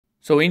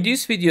So in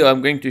this video,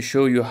 I'm going to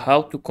show you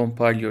how to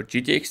compile your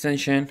GDE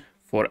extension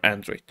for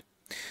Android.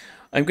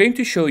 I'm going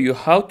to show you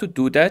how to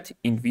do that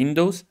in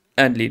Windows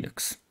and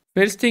Linux.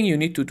 First thing you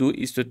need to do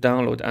is to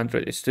download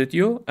Android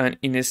Studio and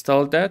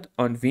install that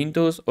on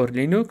Windows or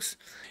Linux.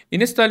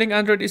 Installing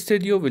Android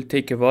Studio will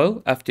take a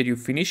while. After you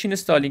finish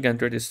installing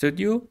Android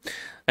Studio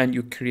and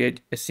you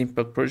create a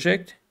simple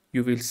project,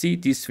 you will see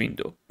this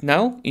window.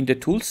 Now in the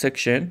Tools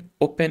section,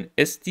 open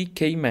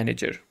SDK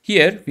Manager.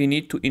 Here we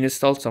need to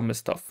install some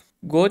stuff.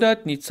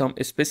 Godot needs some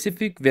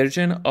specific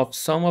version of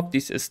some of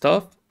this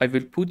stuff. I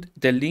will put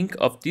the link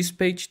of this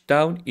page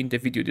down in the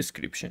video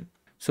description.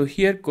 So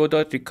here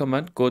Godot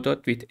recommend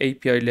Godot with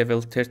API level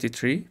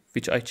 33,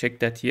 which I checked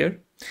that here.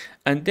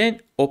 And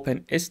then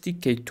open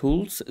SDK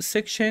Tools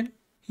section.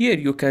 Here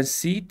you can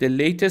see the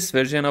latest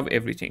version of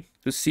everything.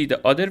 To see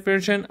the other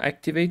version,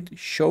 activate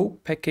Show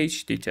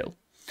Package Detail.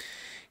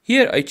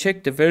 Here I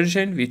check the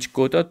version which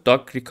Godot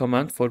doc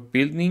recommend for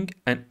building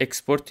and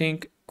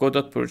exporting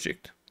Godot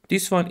project.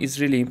 This one is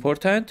really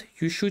important.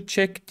 You should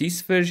check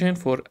this version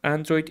for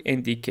Android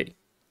NDK.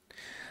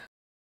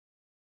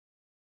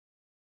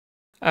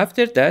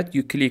 After that,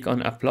 you click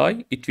on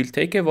apply. It will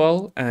take a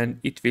while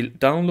and it will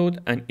download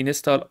and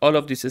install all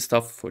of this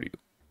stuff for you.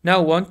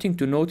 Now, one thing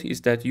to note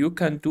is that you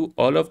can do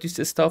all of this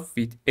stuff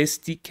with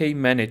SDK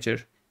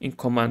Manager in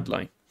command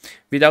line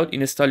without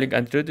installing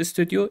Android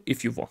Studio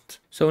if you want.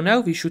 So now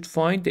we should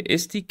find the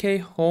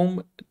SDK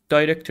home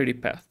directory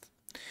path.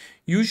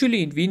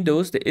 Usually in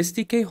Windows, the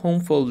SDK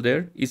home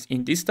folder is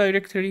in this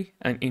directory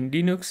and in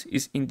Linux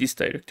is in this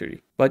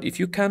directory. But if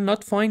you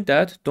cannot find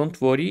that,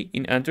 don't worry.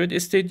 In Android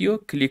Studio,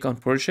 click on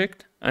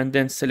project and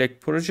then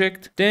select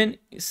project, then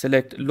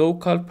select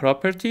local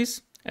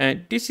properties,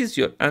 and this is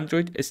your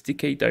Android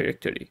SDK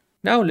directory.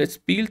 Now let's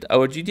build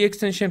our GDE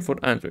extension for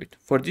Android.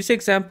 For this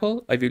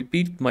example, I will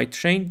build my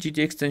train GDE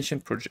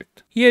extension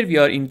project. Here we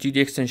are in GDE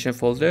extension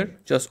folder.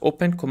 Just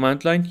open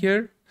command line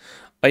here.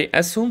 I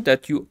assume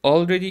that you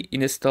already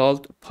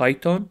installed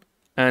Python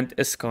and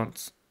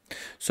scans.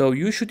 So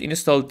you should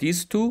install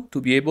these two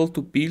to be able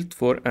to build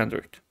for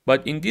Android.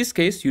 But in this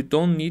case, you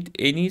don't need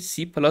any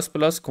C++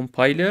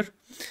 compiler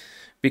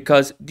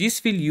because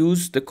this will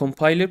use the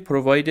compiler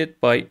provided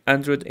by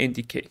Android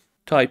NDK.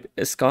 Type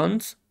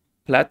scans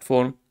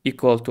platform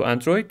equal to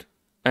Android,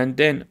 and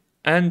then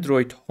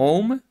Android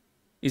home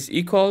is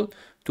equal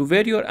to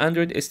where your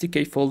Android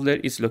SDK folder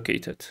is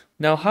located.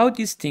 Now how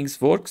these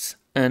things works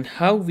and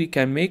how we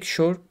can make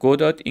sure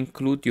Godot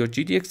include your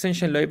GDE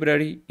extension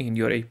library in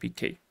your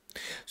APK.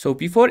 So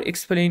before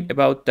explaining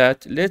about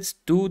that, let's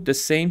do the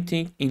same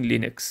thing in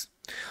Linux.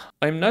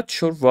 I'm not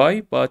sure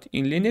why, but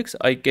in Linux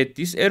I get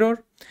this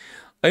error.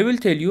 I will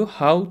tell you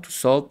how to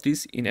solve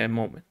this in a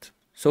moment.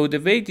 So the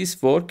way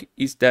this works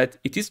is that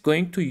it is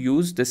going to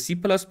use the C++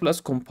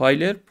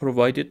 compiler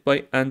provided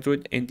by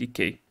Android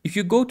NDK. If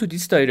you go to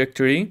this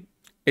directory,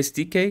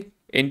 SDK,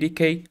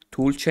 NDK,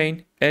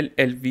 toolchain,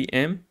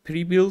 LLVM,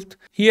 pre-built.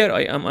 Here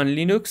I am on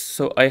Linux,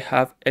 so I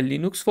have a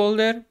Linux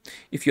folder.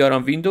 If you are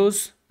on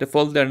Windows, the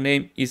folder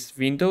name is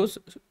Windows,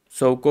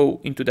 so go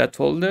into that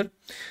folder.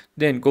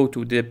 Then go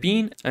to the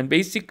bin, and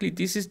basically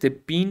this is the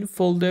bin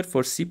folder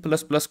for C++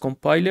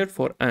 compiler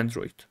for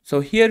Android. So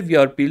here we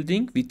are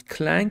building with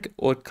Clang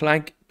or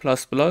Clang++.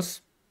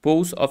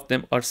 Both of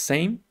them are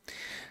same.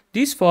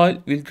 This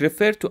file will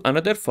refer to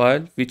another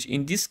file, which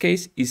in this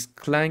case is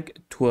Clang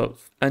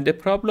 12. And the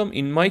problem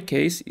in my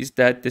case is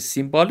that the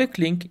symbolic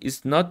link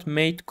is not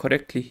made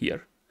correctly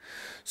here.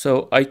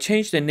 So I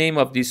changed the name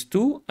of these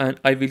two and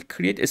I will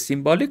create a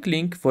symbolic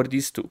link for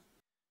these two.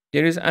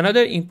 There is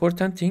another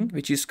important thing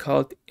which is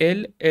called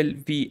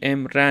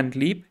LLVM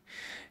ranlib,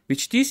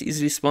 which this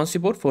is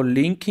responsible for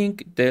linking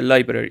the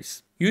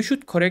libraries. You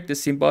should correct the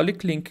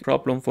symbolic link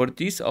problem for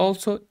this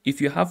also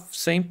if you have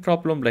same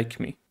problem like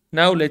me.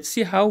 Now let's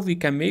see how we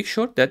can make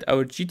sure that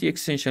our GDE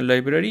extension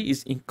library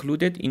is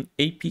included in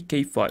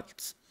APK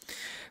files.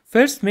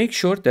 First, make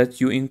sure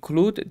that you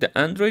include the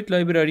Android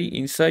library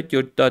inside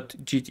your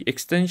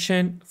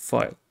 .GDExtension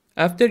file.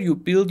 After you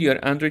build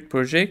your Android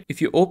project, if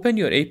you open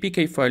your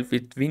APK file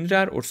with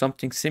WinRAR or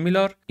something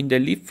similar, in the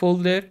lib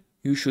folder,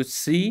 you should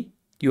see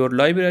your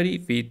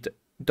library with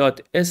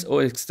 .so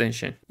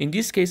extension. In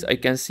this case, I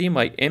can see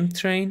my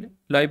mtrain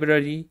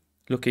library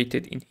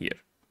located in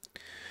here.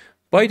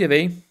 By the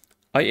way,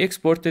 I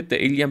exported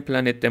the Alien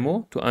Planet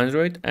demo to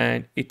Android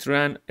and it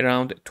ran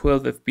around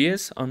 12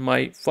 FPS on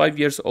my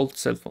 5-year-old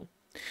cell phone.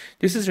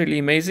 This is really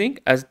amazing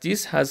as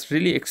this has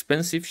really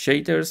expensive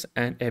shaders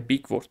and a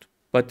big word.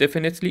 But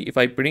definitely if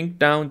I bring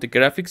down the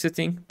graphic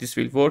setting, this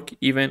will work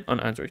even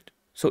on Android.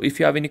 So if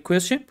you have any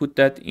question, put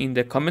that in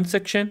the comment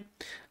section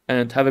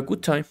and have a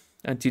good time.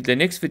 Until the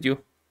next video,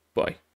 bye.